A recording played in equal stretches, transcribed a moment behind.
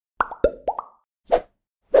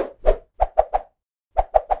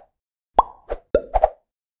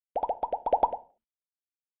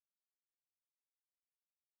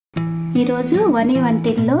ఈరోజు వని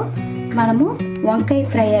వంటిల్లో మనము వంకాయ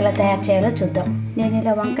ఫ్రై ఎలా తయారు చేయాలో చూద్దాం. నేను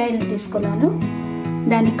ఇలా వంకాయలు తీసుకున్నాను.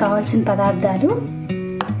 దానికి కావాల్సిన పదార్థాలు: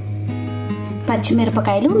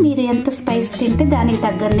 పచ్చిమిరపకాయలు. మీరు ఎంత స్పైస్ తింటే దానికి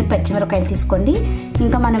తగ్గన్ని పచ్చిమిరపకాయలు తీసుకోండి.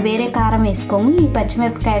 ఇంకా మనం వేరే కారం వేసుకోము, ఈ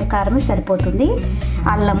పచ్చిమిరపకాయల కారమే సరిపోతుంది.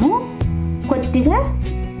 అల్లము, కొద్దిగా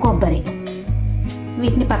కొబ్బరి,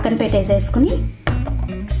 వీటిని పక్కన పెట్టేసేసుకుని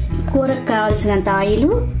కూరకు కావాల్సినంత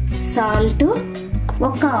ఆయిల్, సాల్ట్,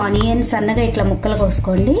 ఒక ఆనియన్ సన్నగా ఇట్లా ముక్కలు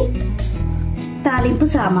కోసుకోండి. తాలింపు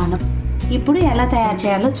సామాను. ఇప్పుడు ఎలా తయారు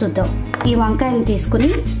చేయాలో చూద్దాం. ఈ వంకాయలు తీసుకుని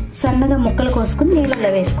సన్నగా ముక్కలు కోసుకుని నీళ్ళల్లో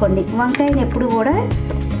వేసుకోండి. వంకాయలు ఎప్పుడు కూడా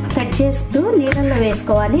కట్ చేస్తూ నీళ్ళల్లో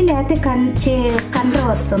వేసుకోవాలి, లేకపోతే కండ్ర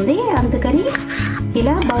వస్తుంది. అందుకని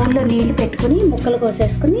ఇలా బౌల్లో నీళ్లు పెట్టుకుని ముక్కలు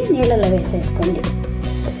కోసేసుకుని నీళ్ళల్లో వేసేసుకోండి.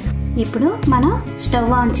 ఇప్పుడు మనం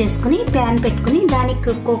స్టవ్ ఆన్ చేసుకుని ప్యాన్ పెట్టుకుని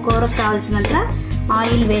దానికి కూరకు కావాల్సినంత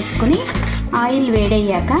ఆయిల్ వేసుకుని ఆయిల్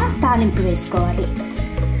వేడయ్యాక తాలింపు వేసుకోవాలి.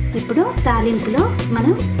 ఇప్పుడు తాలింపులో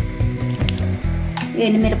మనం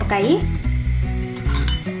ఎండుమిరపకాయ,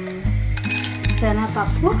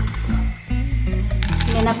 శనగపప్పు,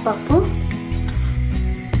 మినప్పప్పు,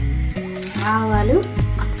 ఆవాలు,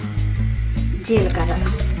 జీలకర్ర,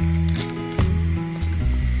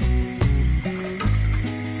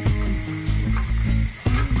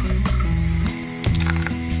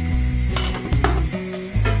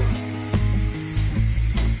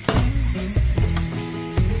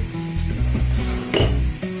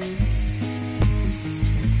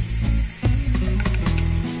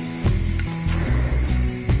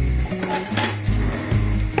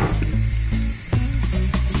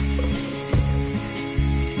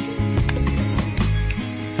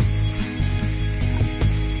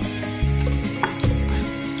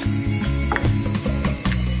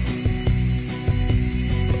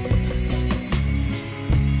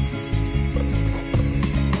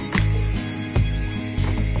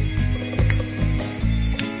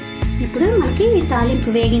 ఇప్పుడు మనకి ఈ తాలింపు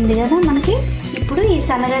వేగింది కదా, మనకి ఇప్పుడు ఈ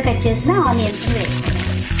సన్నగా కట్ చేసిన ఆనియన్స్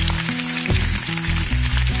వేసుకోవాలి.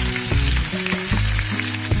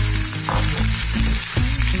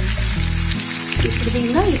 ఇప్పుడు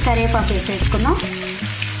దీనిలో ఈ కరివేపాకు వేసేసుకున్నాం.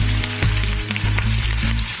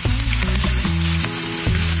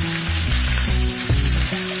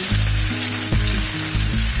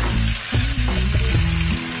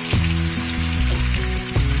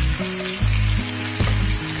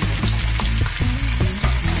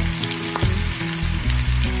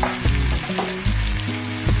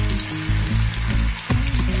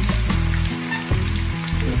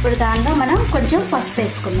 ఇప్పుడు దాంట్లో మనం కొంచెం పసుపు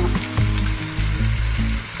వేసుకుందాం.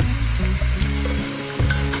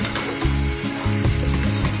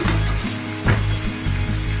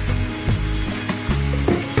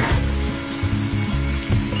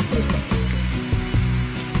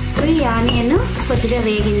 ఈ ఆనియన్ కొద్దిగా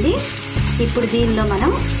వేగింది. ఇప్పుడు దీనిలో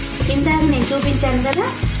మనం ఇందాక నేను చూపించాను కదా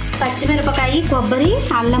పచ్చిమిరపకాయ, కొబ్బరి,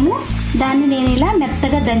 అల్లము, దాన్ని నేను ఇలా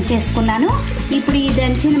మెత్తగా దంచేసుకున్నాను. ఇప్పుడు ఈ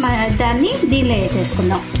దంచిన దాన్ని దీనిలో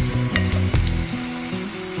వేసేసుకుందాం.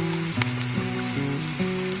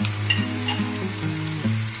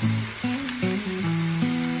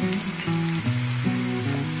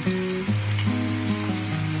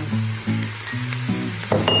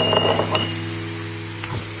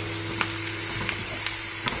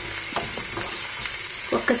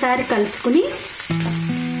 ఒక్కసారి కలుపుకుని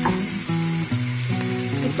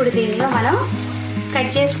ఇప్పుడు దీనిలో మనం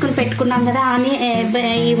కట్ చేసుకుని పెట్టుకున్నాం కదా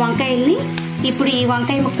ఈ వంకాయల్ని, ఇప్పుడు ఈ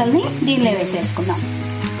వంకాయ ముక్కల్ని దీనిలో వేసేసుకుందాం.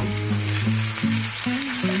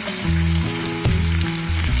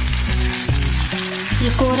 ఈ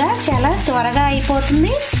కూర చాలా త్వరగా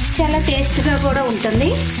అయిపోతుంది, చాలా టేస్ట్గా కూడా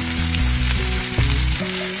ఉంటుంది.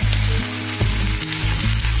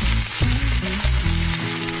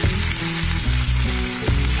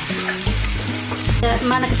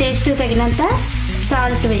 మనకు టేస్ట్ తగినంత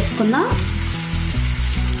సాల్ట్ వేసుకుందాం.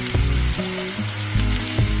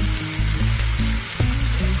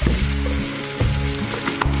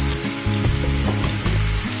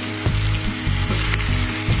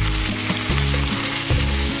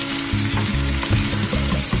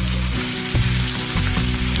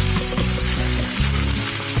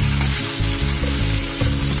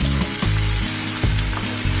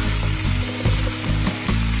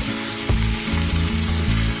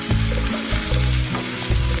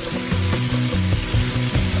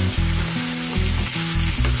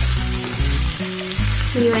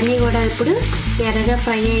 ఇవన్నీ కూడా ఇప్పుడు ఎర్రగా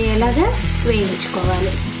ఫ్రై అయ్యేలాగా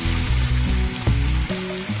వేయించుకోవాలి.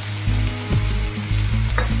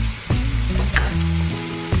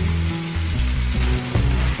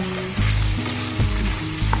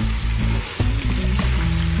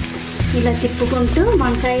 ఇలా తిప్పుకుంటూ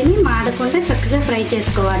వంకాయని మాడకుండా చక్కగా ఫ్రై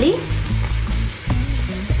చేసుకోవాలి.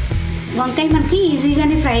 వంకాయ మనకి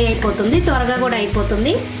ఈజీగానే ఫ్రై అయిపోతుంది, త్వరగా కూడా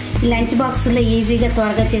అయిపోతుంది. లంచ్ బాక్సులో ఈజీగా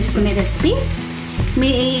త్వరగా చేసుకునే రెసిపీ.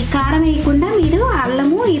 మీ కారం వేయకుండా మీరు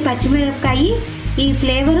అల్లము ఈ పచ్చిమిరపకాయ ఈ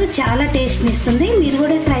ఫ్లేవరు చాలా టేస్ట్ని ఇస్తుంది. మీరు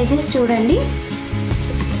కూడా ట్రై చేసి చూడండి.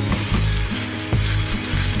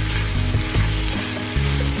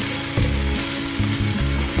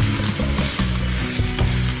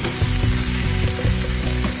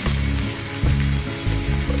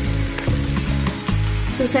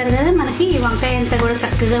 చూసారు కదా, మనకి ఈ వంకాయ అంతా కూడా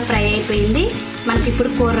చక్కగా ఫ్రై అయిపోయింది. మనకి ఇప్పుడు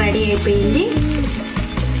కూర రెడీ అయిపోయింది.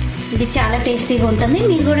 ఇది చాలా టేస్టీగా ఉంటుంది.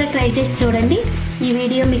 మీరు కూడా ట్రై చేసి చూడండి. ఈ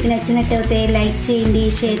వీడియో మీకు నచ్చినట్టయితే లైక్ చేయండి,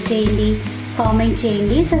 షేర్ చేయండి, కామెంట్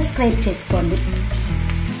చేయండి, సబ్స్క్రైబ్ చేసుకోండి.